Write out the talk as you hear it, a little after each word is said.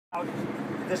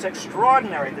This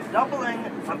extraordinary, the doubling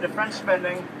of defense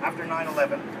spending after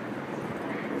 9/11.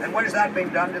 And what is that being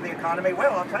done to the economy?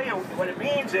 Well, I'll tell you what it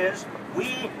means is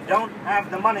we don't have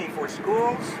the money for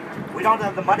schools. We don't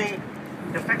have the money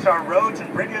to fix our roads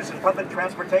and bridges and public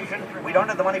transportation. We don't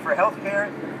have the money for health care.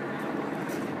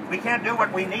 We can't do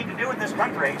what we need to do in this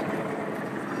country.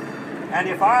 And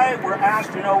if I were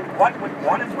asked, what would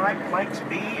one of my planks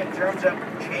be in terms of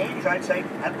change, I'd say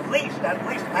at least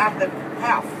half the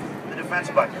defense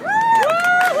budget.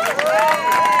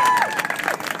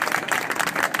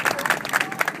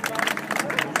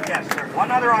 Yes, sir.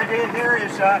 One other idea here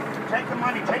is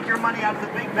take your money out of the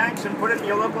big banks and put it in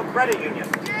your local credit union.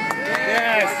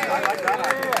 Yes. I like that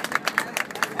idea.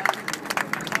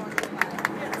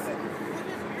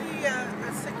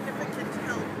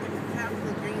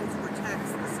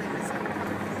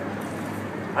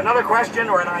 Another question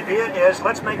or an idea is,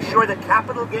 let's make sure that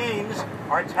capital gains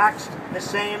are taxed the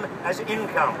same as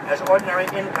income, as ordinary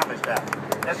income is taxed.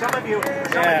 Now, some of you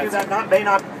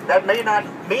that may not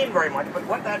mean very much, but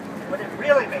what it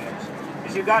really means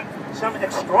is you've got some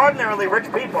extraordinarily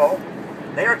rich people.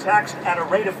 They are taxed at a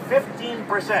rate of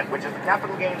 15%, which is the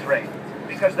capital gains rate,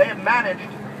 because they have managed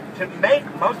to make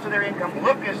most of their income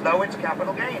look as though it's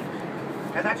capital gains,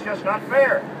 and that's just not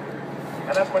fair.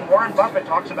 And that's when Warren Buffett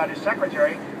talks about his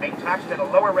secretary being taxed at a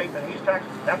lower rate than he's taxed.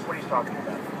 That's what he's talking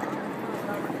about.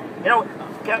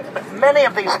 Many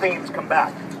of these themes come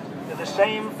back to the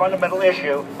same fundamental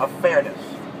issue of fairness.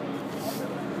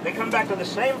 They come back to the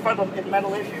same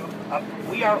fundamental issue of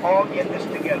we are all in this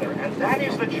together. And that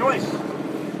is the choice.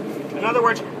 In other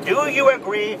words, do you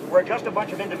agree we're just a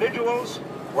bunch of individuals?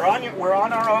 We're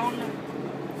on our own?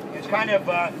 It's kind of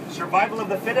survival of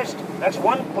the fittest? That's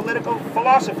one political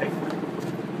philosophy.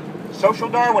 Social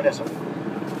Darwinism.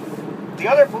 The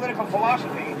other political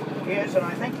philosophy is, and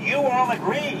I think you all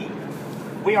agree,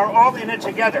 we are all in it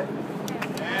together.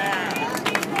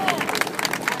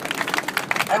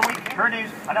 And we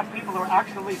furnish enough people who are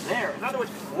actually there. In other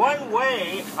words, one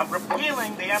way of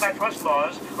repealing the antitrust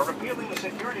laws or repealing the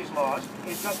securities laws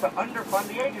is just to underfund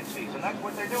the agencies, and that's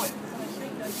what they're doing. I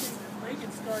think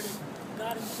Reagan started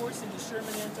not enforcing the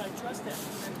Sherman Antitrust Act,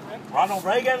 correct? Ronald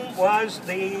Reagan was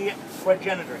the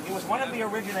progenitor. He was one of the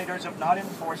originators of not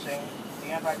enforcing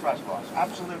the antitrust laws.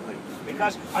 Absolutely.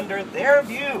 Because under their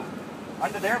view,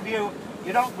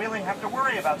 you don't really have to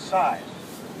worry about size,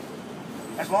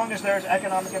 as long as there's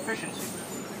economic efficiency.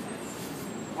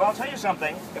 Well, I'll tell you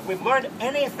something. If we've learned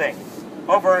anything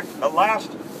over the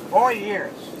last 4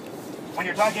 years, when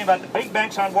you're talking about the big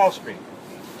banks on Wall Street,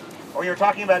 or you're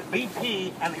talking about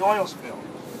BP and the oil spill,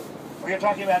 or you're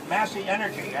talking about Massey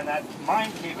Energy and that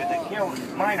mine cave that killed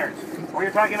miners, or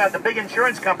you're talking about the big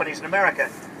insurance companies in America,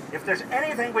 if there's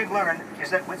anything we've learned is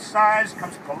that with size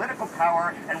comes political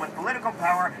power, and with political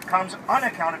power comes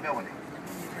unaccountability.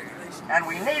 And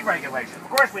we need regulation. Of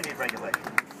course we need regulation.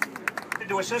 To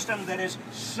do a system that is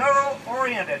so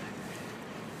oriented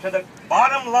to the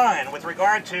bottom line with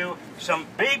regard to some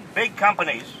big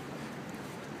companies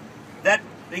that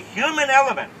the human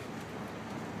element,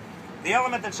 the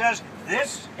element that says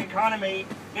this economy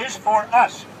is for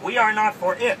us, we are not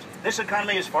for it, this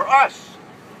economy is for us,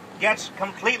 gets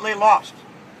completely lost.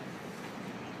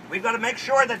 We've got to make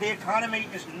sure that the economy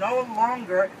is no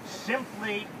longer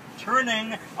simply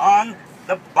turning on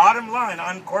the bottom line,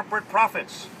 on corporate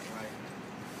profits.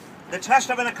 The test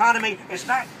of an economy is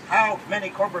not how many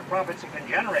corporate profits it can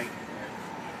generate,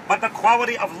 but the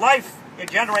quality of life it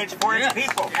generates for its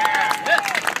people.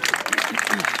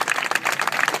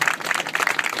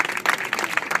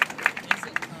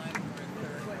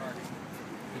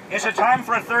 Is it time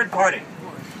for a third party?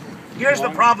 Here's the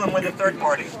problem with the third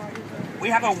party. We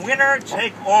have a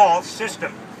winner-take-all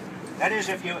system. That is,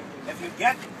 if you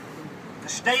get the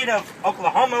state of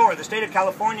Oklahoma or the state of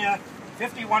California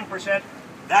 51%,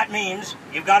 that means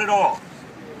you've got it all.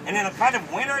 And in a kind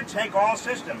of winner-take-all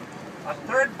system, a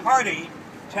third party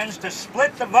tends to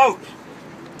split the vote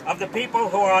of the people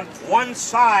who are on one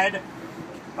side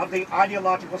of the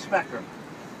ideological spectrum.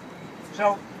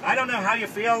 So, I don't know how you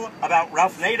feel about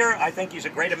Ralph Nader. I think he's a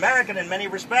great American in many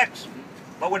respects.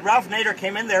 But when Ralph Nader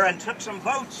came in there and took some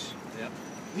votes,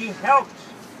 he helped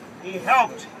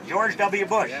George W.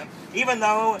 Bush, even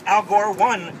though Al Gore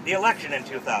won the election in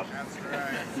 2000.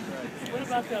 What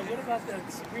about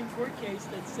the Supreme Court case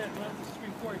that said,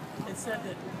 that said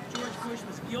that George Bush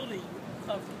was guilty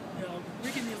of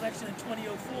rigging the election in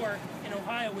 2004 in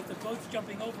Ohio with the votes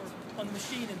jumping over on the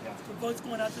machine and the votes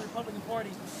going out to the Republican Party,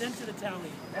 then to the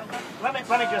tally? Let me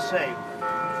just say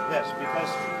this, because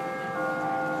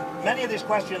many of these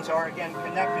questions are, again,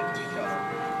 connected to each other.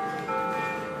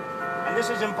 And this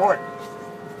is important.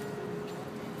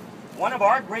 one of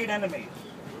our great enemies,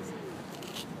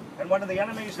 and one of the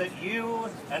enemies that you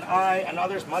and I and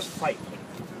others must fight,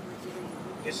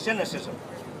 is cynicism.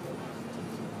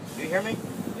 Do you hear me?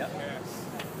 Yep.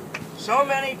 So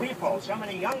many people, so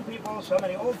many young people, so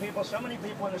many old people, so many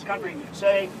people in this country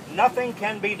say nothing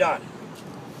can be done.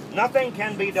 Nothing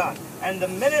can be done. And the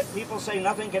minute people say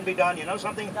nothing can be done, you know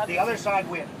something? The other side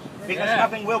wins. Because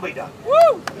nothing will be done.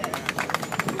 Woo!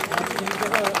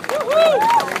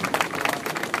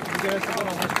 Can you give us a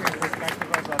little history and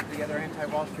perspective of the other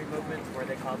anti-Wall Street movements where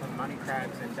they call them money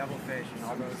crabs and devilfish and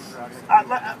all those throughout history?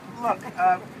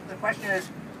 The question is,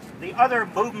 the other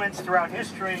movements throughout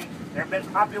history, there have been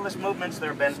populist movements, there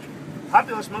have been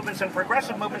populist movements and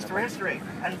progressive movements through history.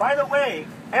 And by the way,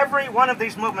 every one of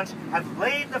these movements have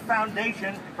laid the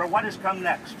foundation for what has come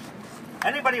next.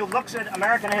 Anybody who looks at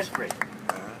American history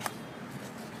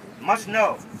must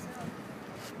know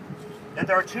that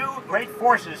there are two great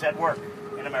forces at work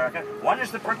in America. One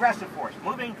is the progressive force,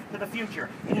 moving to the future,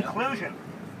 inclusion,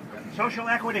 social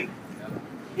equity,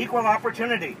 equal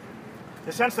opportunity,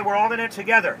 the sense that we're all in it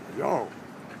together.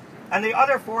 And the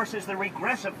other force is the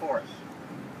regressive force,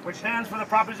 which stands for the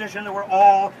proposition that we're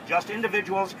all just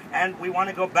individuals and we want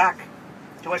to go back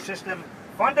to a system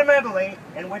fundamentally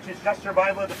in which it's just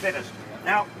survival of the fittest.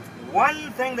 Now,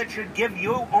 one thing that should give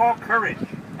you all courage,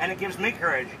 and it gives me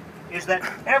courage, is that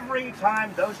every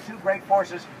time those two great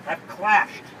forces have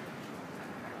clashed,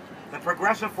 the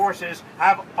progressive forces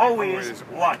have always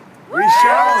won. We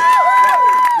shall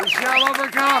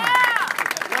overcome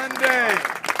one day.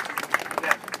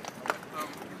 Yes.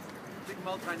 Big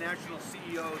multinational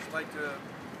CEOs like to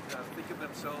think of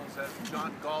themselves as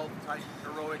John Galt type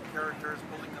heroic characters,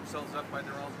 pulling themselves up by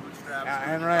their own bootstraps.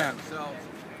 And Rand. Themselves.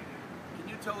 Can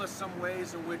you tell us some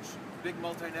ways in which big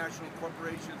multinational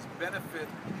corporations benefit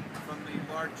from the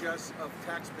largesse of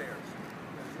taxpayers?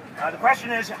 The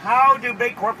question is, how do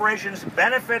big corporations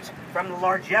benefit from the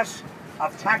largesse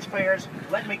of taxpayers?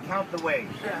 Let me count the ways.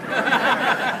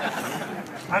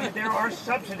 There are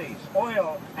subsidies,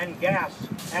 oil and gas,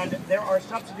 and there are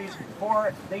subsidies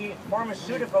for the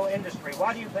pharmaceutical industry.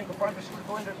 Why do you think the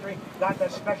pharmaceutical industry got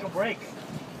that special break?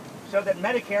 So that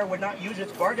Medicare would not use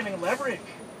its bargaining leverage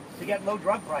to get low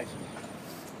drug prices.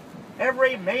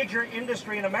 Every major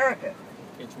industry in America,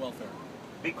 It's welfare.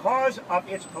 because of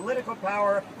its political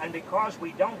power and because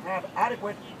we don't have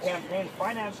adequate campaign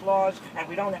finance laws and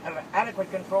we don't have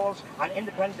adequate controls on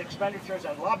independent expenditures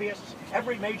and lobbyists,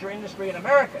 every major industry in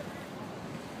America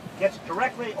gets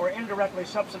directly or indirectly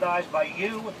subsidized by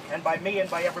you and by me and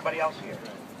by everybody else here.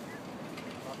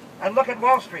 And look at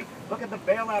Wall Street. Look at the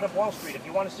bailout of Wall Street if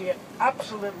you want to see it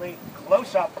absolutely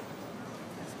close up.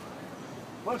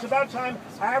 Well, it's about time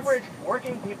average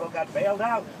working people got bailed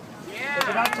out. It's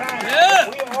about time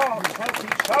we all help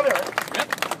each other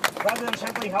rather than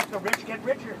simply help the rich get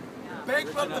richer.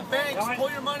 Bankrupt the banks, pull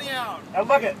your money out. Now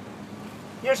look at,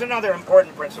 here's another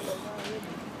important principle.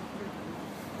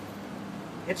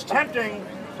 It's tempting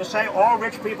to say all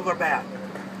rich people are bad.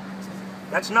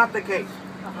 That's not the case.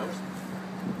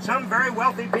 Some very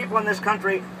wealthy people in this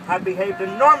country have behaved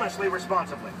enormously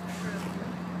responsibly.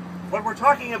 What we're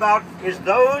talking about is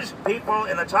those people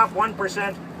in the top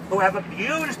 1% who have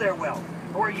abused their wealth,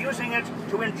 who are using it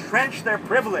to entrench their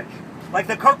privilege, like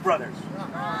the Koch brothers.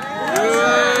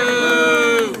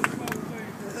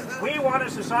 We want a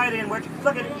society in which,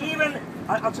 look at even,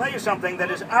 I'll tell you something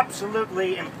that is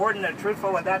absolutely important and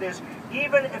truthful, and that is,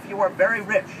 even if you are very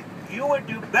rich, you would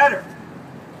do better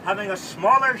having a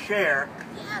smaller share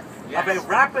of a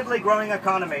rapidly growing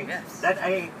economy than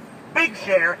a big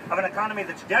share of an economy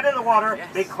that's dead in the water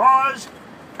because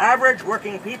average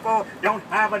working people don't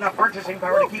have enough purchasing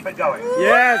power to keep it going.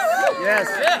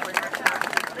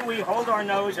 We hold our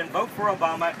nose and vote for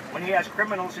Obama when he has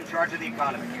criminals in charge of the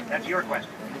economy. That's your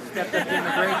question.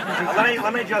 Let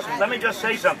me just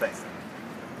say something.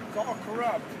 It's all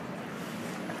corrupt.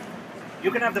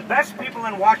 You can have the best people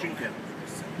in Washington,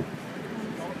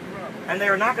 and they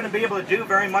are not going to be able to do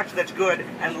very much that's good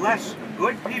unless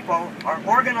good people are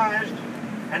organized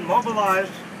and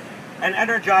mobilized and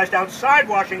energized outside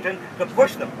Washington to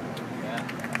push them.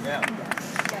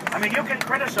 I mean, you can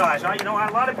criticize. You know,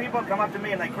 a lot of people come up to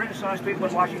me and they criticize people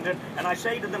in Washington, and I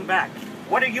say to them back,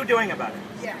 what are you doing about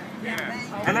it?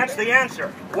 And that's the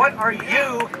answer. What are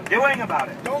you doing about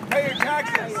it? Don't pay your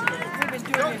taxes.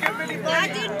 Don't give any money.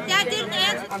 That didn't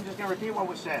answer. I'm just going to repeat what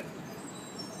was said.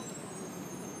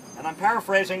 And I'm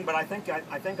paraphrasing, but I think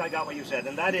I got what you said,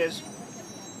 and that is,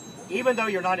 even though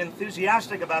you're not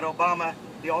enthusiastic about Obama,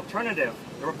 the alternative,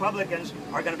 the Republicans,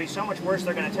 are going to be so much worse,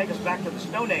 they're going to take us back to the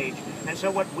Stone Age. And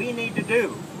so what we need to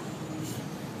do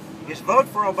is vote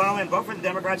for Obama and vote for the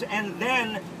Democrats, and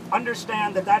then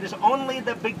understand that that is only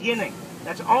the beginning.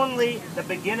 That's only the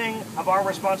beginning of our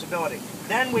responsibility.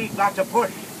 Then we've got to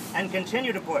push and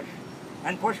continue to push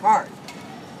and push hard.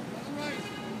 That's right.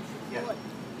 Yes.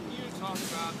 You talk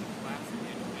about the collapse of the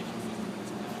education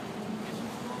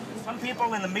system. Some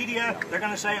people in the media, they're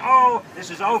going to say, oh, this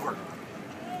is over.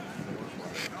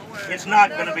 It's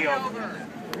not going to be over.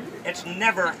 It's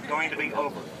never going to be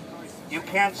over. You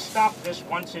can't stop this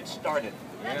once it's started.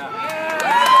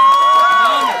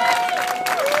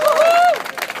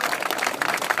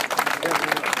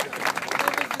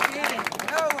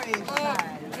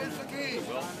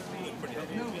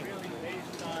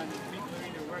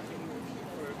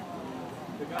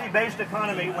 Based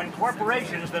economy when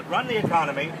corporations that run the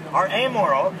economy are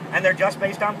amoral and they're just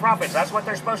based on profits. That's what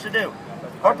they're supposed to do.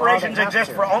 Corporations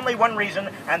exist for only one reason,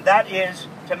 and that is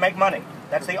to make money.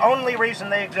 That's the only reason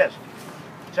they exist.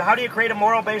 So how do you create a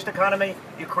moral-based economy?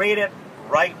 You create it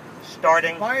right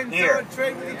starting here.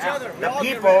 Trade with each other. The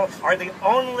people are the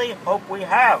only hope we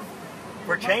have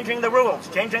for changing the rules,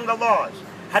 changing the laws.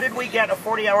 How did we get a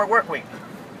 40-hour work week?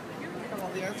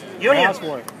 Unions.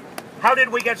 How did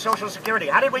we get Social Security?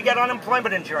 How did we get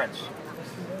unemployment insurance?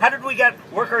 How did we get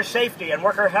worker safety and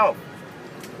worker health?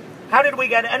 How did we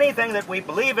get anything that we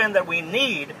believe in, that we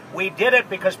need? We did it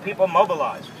because people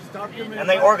mobilized and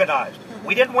they organized.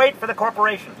 We didn't wait for the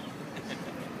corporations.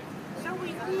 So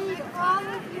we need all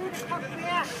of you to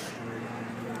commit.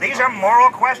 These are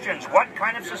moral questions. What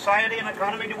kind of society and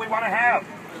economy do we want to have?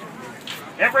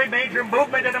 Every major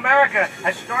movement in America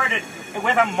has started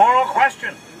with a moral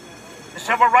question. The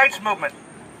Civil Rights Movement,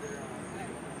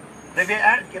 the Get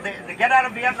Out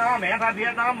of Vietnam,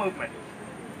 anti-Vietnam movement.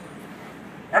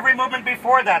 Every movement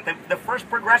before that, the first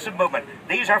progressive movement.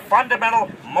 These are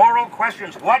fundamental moral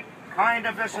questions. What kind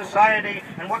of a society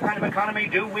and what kind of economy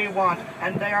do we want?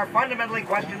 And they are fundamentally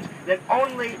questions that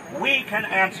only we can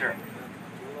answer.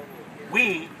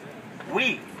 We,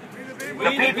 the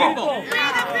people.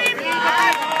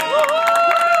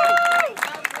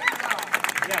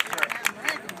 Yes, sir.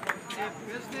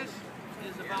 Business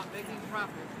is about making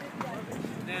profit,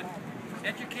 then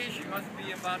education must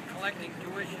be about collecting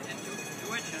tuition,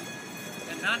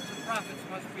 and non-for-profits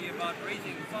must be about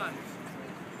raising funds,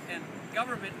 and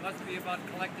government must be about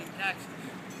collecting taxes.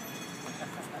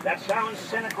 That sounds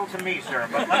cynical to me, sir,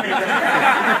 but let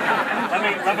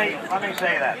me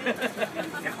say that.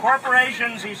 If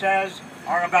corporations, he says,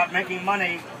 are about making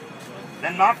money,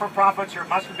 then not-for-profits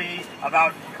must be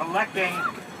about collecting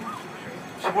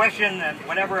tuition and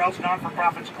whatever else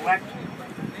non-for-profits collect,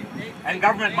 and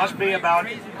government must be about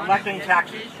collecting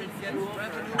taxes.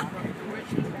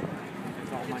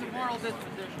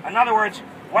 In other words,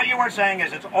 what you are saying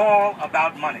is it's all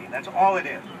about money. That's all it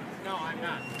is. No, I'm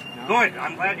not. Good.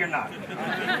 I'm glad you're not.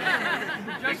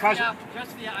 Because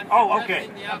okay.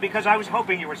 Because I was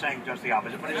hoping you were saying just the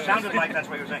opposite, but it sounded like that's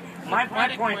what you were saying. My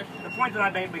point, the point that I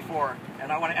made before,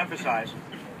 and I want to emphasize,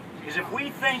 is if we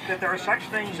think that there are such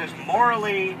things as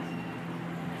morally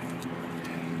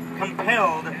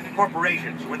compelled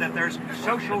corporations, or that there's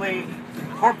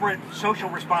corporate social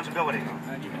responsibility,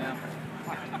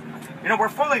 you know, we're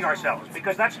fooling ourselves,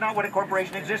 because that's not what a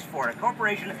corporation exists for. A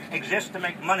corporation exists to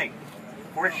make money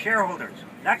for its shareholders.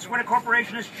 That's what a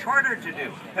corporation is chartered to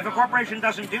do. If a corporation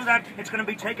doesn't do that, it's going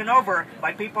to be taken over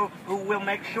by people who will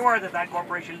make sure that that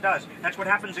corporation does. That's what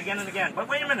happens again and again. But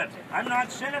wait a minute, I'm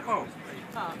not cynical.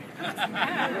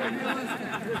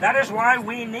 That is why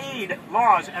we need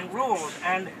laws and rules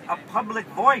and a public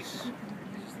voice.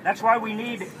 That's why we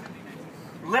need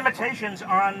limitations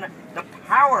on the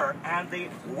power and the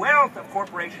wealth of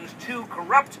corporations to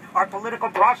corrupt our political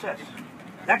process.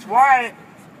 That's why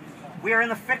we are in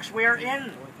the fix we are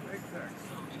in.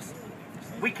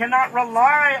 We cannot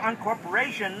rely on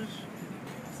corporations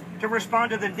to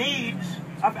respond to the needs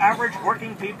of average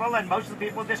working people and most of the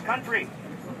people of this country.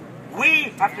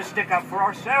 We have to stick up for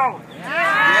ourselves.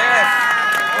 Yes.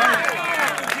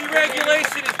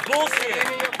 Deregulation is bullshit.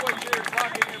 Any of what you're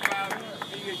talking about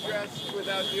being addressed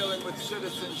without dealing with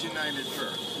Citizens United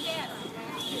first?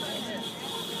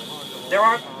 There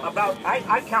are about,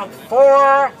 I count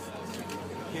 4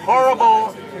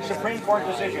 horrible Supreme Court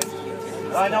decisions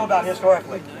that I know about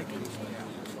historically.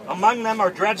 Among them are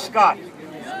Dred Scott,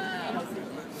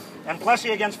 and Plessy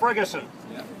against Ferguson,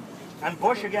 and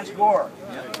Bush against Gore.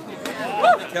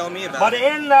 Tell me about But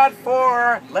in that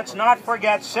 4, let's not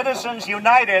forget Citizens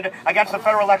United against the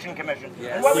Federal Election Commission.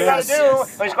 Yes. And what we've got to do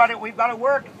is we've got to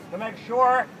work to make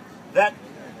sure that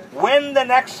when the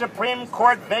next Supreme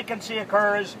Court vacancy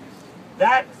occurs,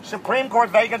 that Supreme Court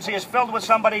vacancy is filled with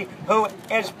somebody who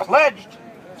is pledged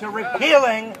to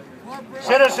repealing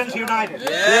Citizens United.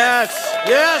 Yes.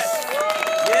 Yes.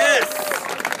 Yes.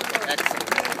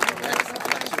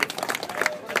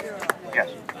 Yes.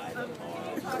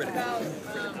 About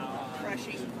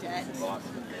crushing debt.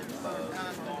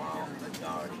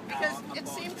 Because it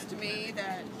seems to me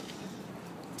that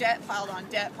debt piled on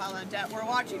debt piled on debt. We're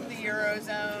watching the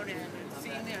Eurozone and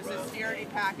seeing those austerity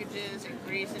packages in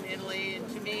Greece and Italy, and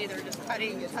to me they're just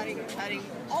cutting and cutting and cutting.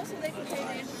 Also, they can pay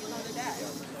the interest on the debt.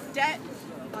 Debt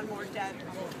on more debt.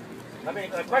 I mean,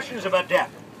 the question is about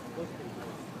debt.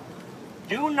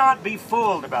 Do not be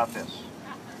fooled about this.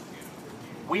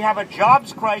 We have a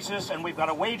jobs crisis and we've got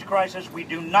a wage crisis. We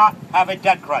do not have a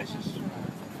debt crisis.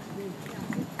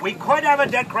 We could have a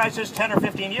debt crisis 10 or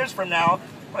 15 years from now,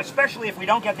 especially if we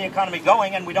don't get the economy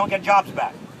going and we don't get jobs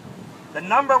back. The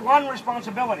number one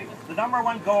responsibility, the number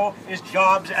one goal is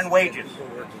jobs and wages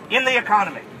in the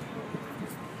economy.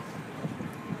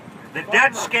 The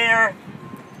debt scare,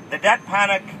 the debt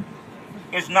panic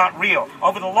is not real.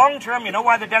 Over the long term, you know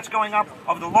why the debt's going up?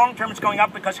 Over the long term, it's going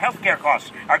up because healthcare costs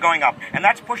are going up. And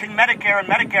that's pushing Medicare and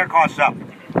Medicare costs up.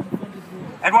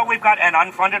 And what we've got, and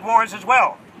unfunded wars as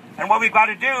well. And what we've got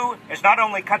to do is not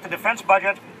only cut the defense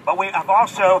budget, but we have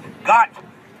also got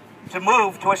to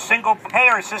move to a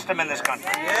single-payer system in this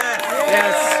country. Yes.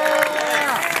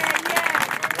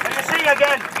 And you see,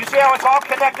 again, you see how it's all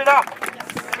connected up.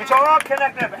 It's all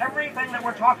connected up. Everything that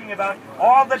we're talking about,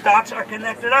 all the dots are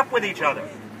connected up with each other.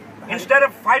 Instead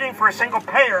of fighting for a single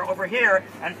payer over here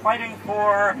and fighting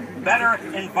for better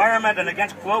environment and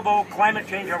against global climate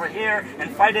change over here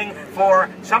and fighting for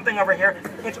something over here,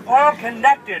 it's all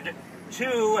connected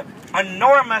to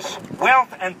enormous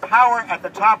wealth and power at the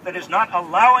top that is not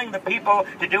allowing the people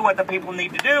to do what the people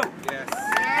need to do. Yes.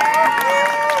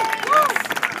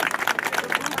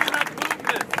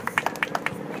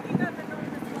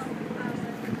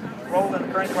 Role in the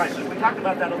current crisis. We talked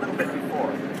about that a little bit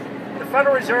before. The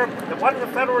Federal Reserve, what the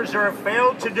Federal Reserve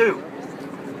failed to do,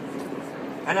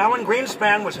 and Alan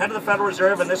Greenspan was head of the Federal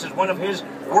Reserve, and this is one of his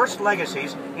worst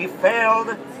legacies, he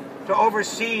failed to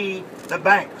oversee the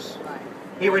banks.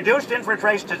 He reduced interest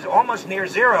rates to almost near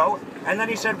zero, and then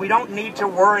he said we don't need to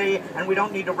worry and we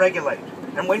don't need to regulate.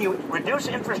 And when you reduce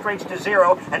interest rates to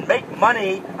zero and make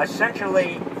money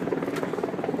essentially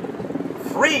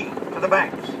free to the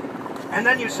banks, and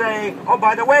then you say, oh,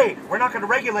 by the way, we're not going to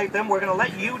regulate them, we're going to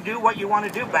let you do what you want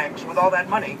to do, banks, with all that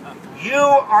money, you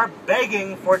are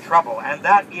begging for trouble, and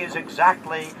that is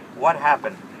exactly what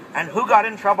happened. And who got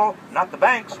in trouble? Not the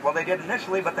banks. Well, they did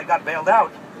initially, but they got bailed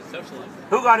out.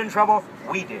 Who got in trouble?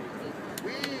 We did.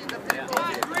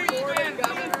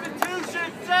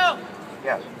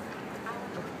 Yes.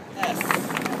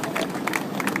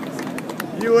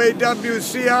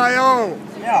 UAW-CIO.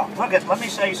 Yeah, let me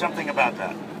say something about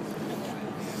that.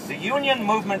 The union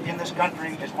movement in this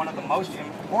country is one of the most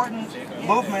important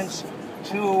movements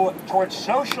towards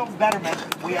social betterment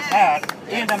we have had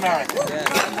in America.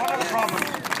 And one of the problems.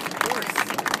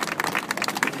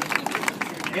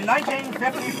 In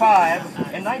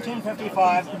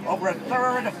 1955, over a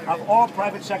third of all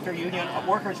private sector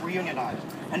workers were unionized.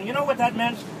 And you know what that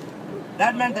meant?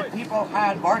 That meant that people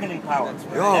had bargaining power.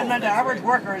 That meant that average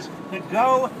workers could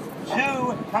go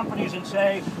to companies and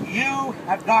say, you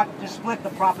have got to split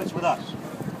the profits with us.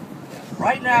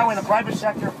 Right now in the private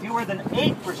sector, fewer than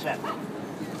 8%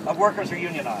 of workers are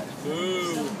unionized.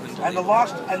 And the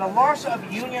loss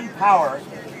of union power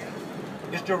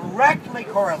is directly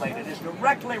correlated, is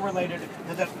directly related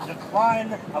to the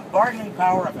decline of bargaining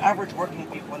power of average working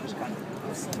people in this country.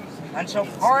 And so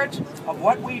part of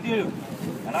what we do,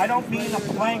 and I don't mean a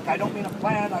plank, I don't mean a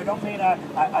plan, I don't mean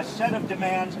a set of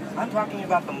demands, I'm talking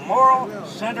about the moral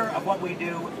center of what we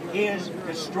do is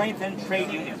to strengthen trade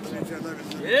unions.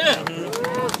 Yeah.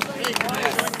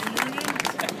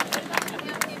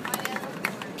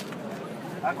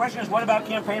 The question is, what about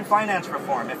campaign finance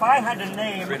reform? If I had to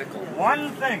name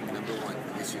one thing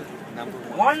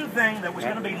that was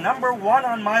going to be number one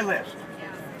on my list,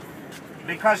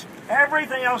 because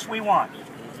everything else we want,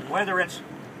 whether it's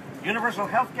universal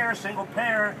health care, single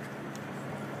payer,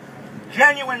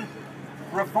 genuine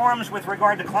reforms with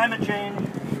regard to climate change,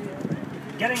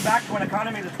 getting back to an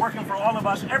economy that's working for all of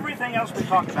us, everything else we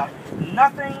talked about,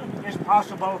 nothing is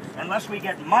possible unless we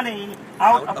get money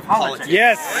out of politics.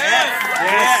 Yes.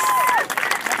 Yes.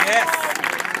 Yes.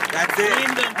 That's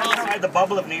it. I had the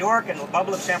bubble of New York and the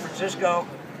bubble of San Francisco.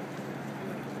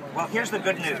 Well, here's the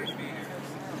good news.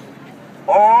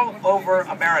 All over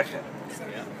America,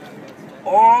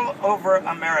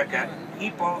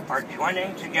 people are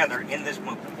joining together in this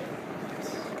movement.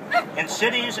 In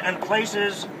cities and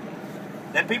places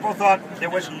that people thought there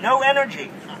was no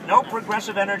energy, no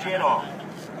progressive energy at all.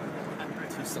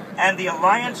 Excellent. And the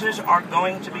alliances are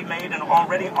going to be made and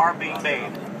already are being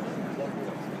made.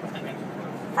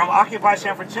 From Occupy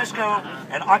San Francisco,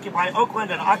 and Occupy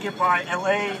Oakland, and Occupy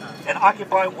LA, and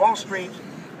Occupy Wall Street,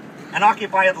 and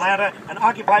Occupy Atlanta, and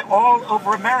Occupy all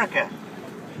over America.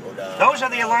 Those are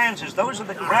the alliances. Those are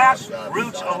the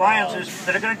grassroots alliances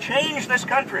that are going to change this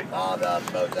country.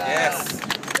 Yes.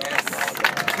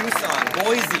 Tucson,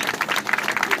 Boise.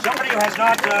 Somebody who has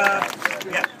not,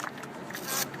 yes.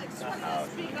 I just wanted to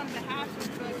speak on behalf of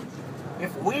folks.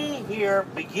 If we here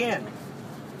begin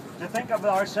to think of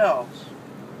ourselves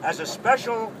as a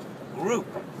special group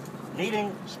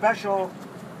needing special,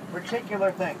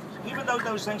 particular things, even though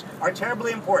those things are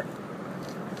terribly important,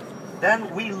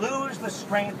 then we lose the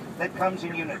strength that comes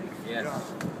in unity. Yes.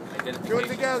 Do it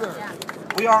together.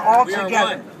 We are all We are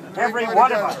together. one. Every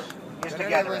one of us is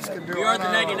together. We are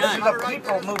the 99. This is the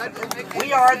people movement.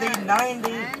 We are the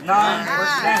 99%.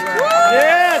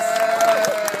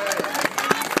 Yes!